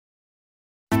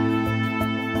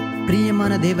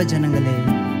பிரியமான தேவ ஜனங்களே,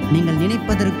 நீங்கள்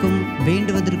நினைப்பதற்கும்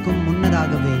வேண்டுவதற்கும்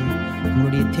முன்னதாகவே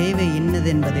உங்களுடைய தேவை என்னது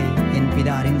என்பதை என்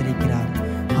பிதா அறிந்திருக்கிறார்.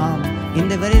 ஆம்,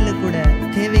 இந்த வேளையில் கூட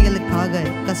தேவைகளுக்காக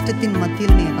கஷ்டத்தின்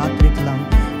மத்தியில் நீங்கள் காத்திருக்கலாம்.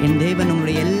 என் தேவன்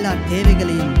உங்களுடைய எல்லா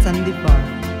தேவைகளையும் சந்திப்பார்.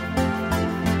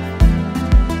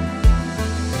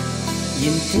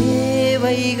 என்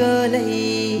தேவைகளை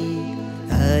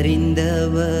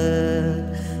அறிந்தவர்,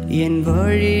 என்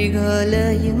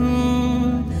வழிகளையும்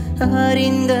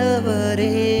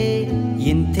அறிந்தவரே.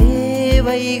 என்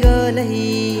தேவைகளை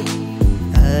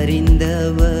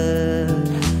அறிந்தவர்,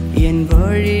 என்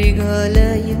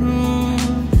வழிகளையும்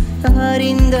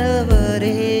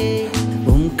அறிந்தவரே.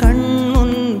 உம் கண்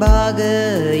முன்பாக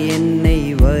என்னை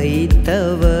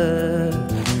வைத்தவர்,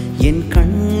 என்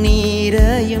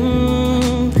கண்ணீரையும்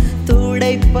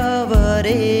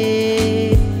துடைப்பவரே.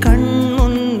 கண்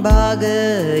முன்பாக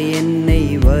என்னை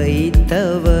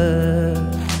வைத்தவர்,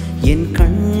 என்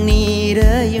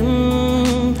கண்ணீரையும்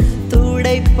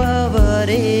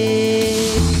துடைப்பவரே.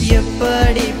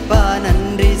 எப்படிப்பா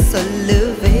நன்றி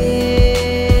சொல்லுவே,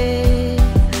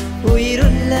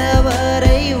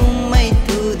 உயிருள்ளவரை உம்மை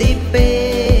துதிப்பே.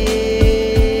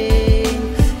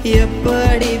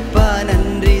 எப்படிப்பா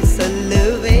நன்றி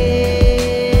சொல்லுவே,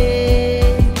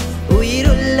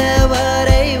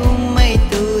 உயிருள்ளவரை உம்மை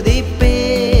துதிப்பே.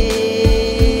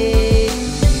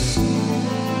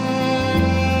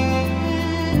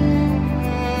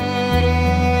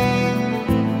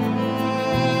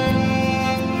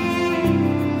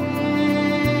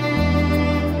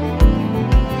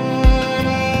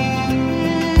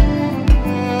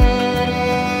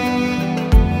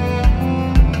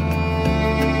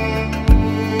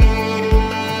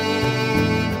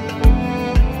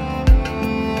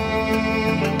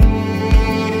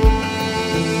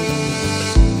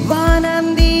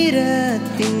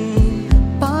 வானந்திரத்தின்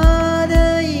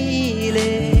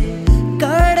பாதையிலே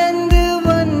கடந்து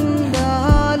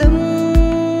வந்தாலும்,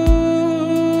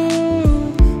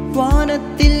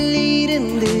 வானத்தில்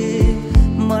இருந்து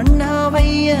மன்னாவை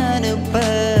அனுப்ப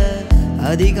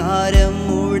அதிகாரம்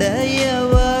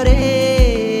உடையவரே.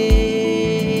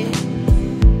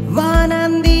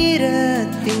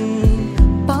 வானந்திரத்தின்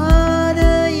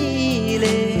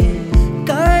பாதையிலே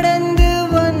கடந்து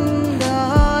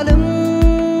வந்தாலும்,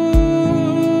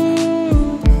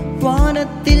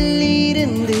 வானத்தில்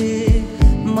இருந்து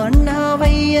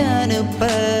மன்னாவை அனுப்ப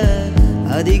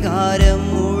அதிகாரம்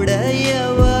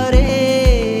உடையவரே.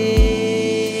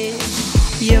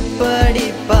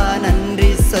 எப்படிப்பா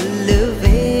நன்றி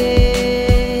சொல்லுவே,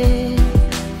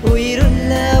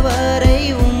 உயிருள்ளவரை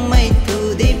உம்மை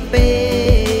துதிப்பே.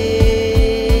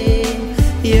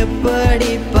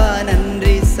 எப்படிப்பா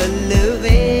நன்றி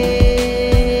சொல்லுவே,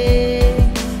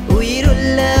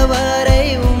 உயிருள்ளவரை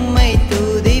உம்மை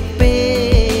துதிப்பே.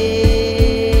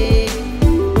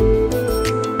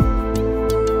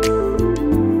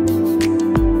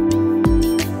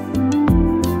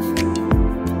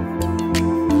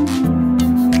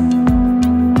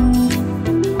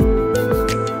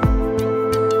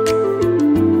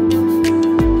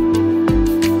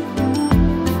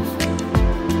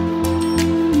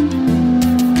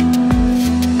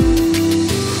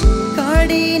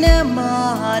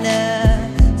 கடினமான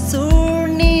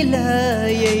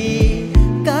சூழ்நிலையை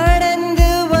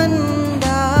கடந்து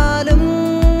வந்தாலும்,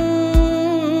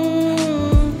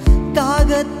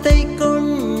 தாகத்தை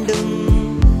கொண்டும்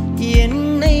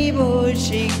என்னை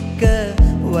போஷிக்க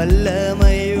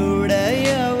வல்லமையுடையவரே.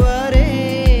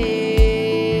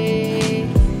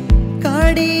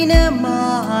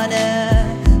 கடினமான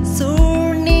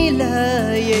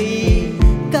சூழ்நிலையை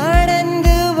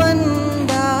கடந்து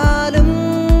வந்தாலும்,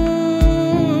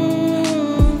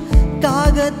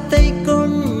 தாகத்தை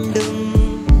கொண்டும்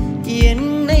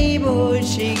என்னை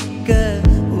போஷிக்க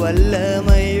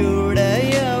வல்லமையுடையவரே.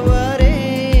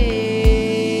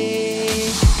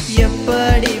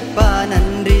 எப்படிப்பா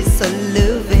நன்றி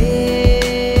சொல்லுவே,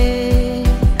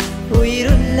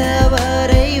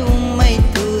 உயிருள்ளவரை உம்மை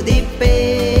துதிப்பே.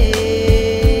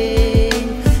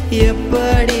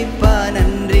 எப்படிப்பா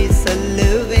நன்றி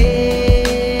சொல்லுவே,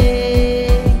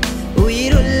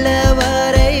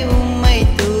 உயிருள்ளவரை உம்மை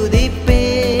துதிப்பே.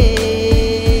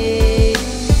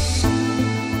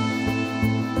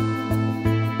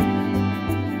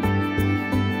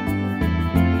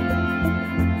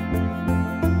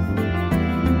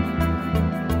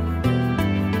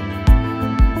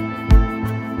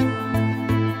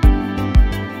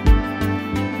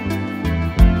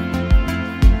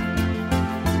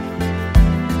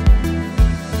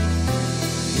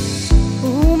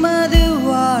 உமது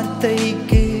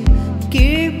வார்த்தைக்கு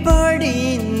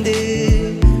கீழ்ப்படிந்து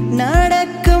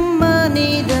நடக்கும்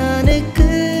மனிதனுக்கு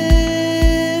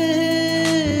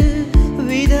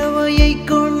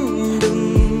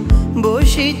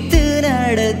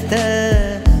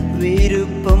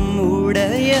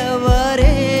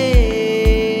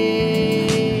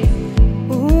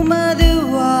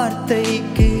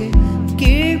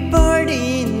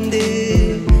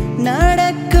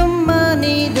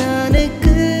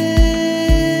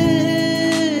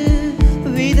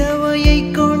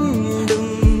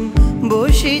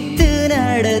போஷித்து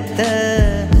நடத்த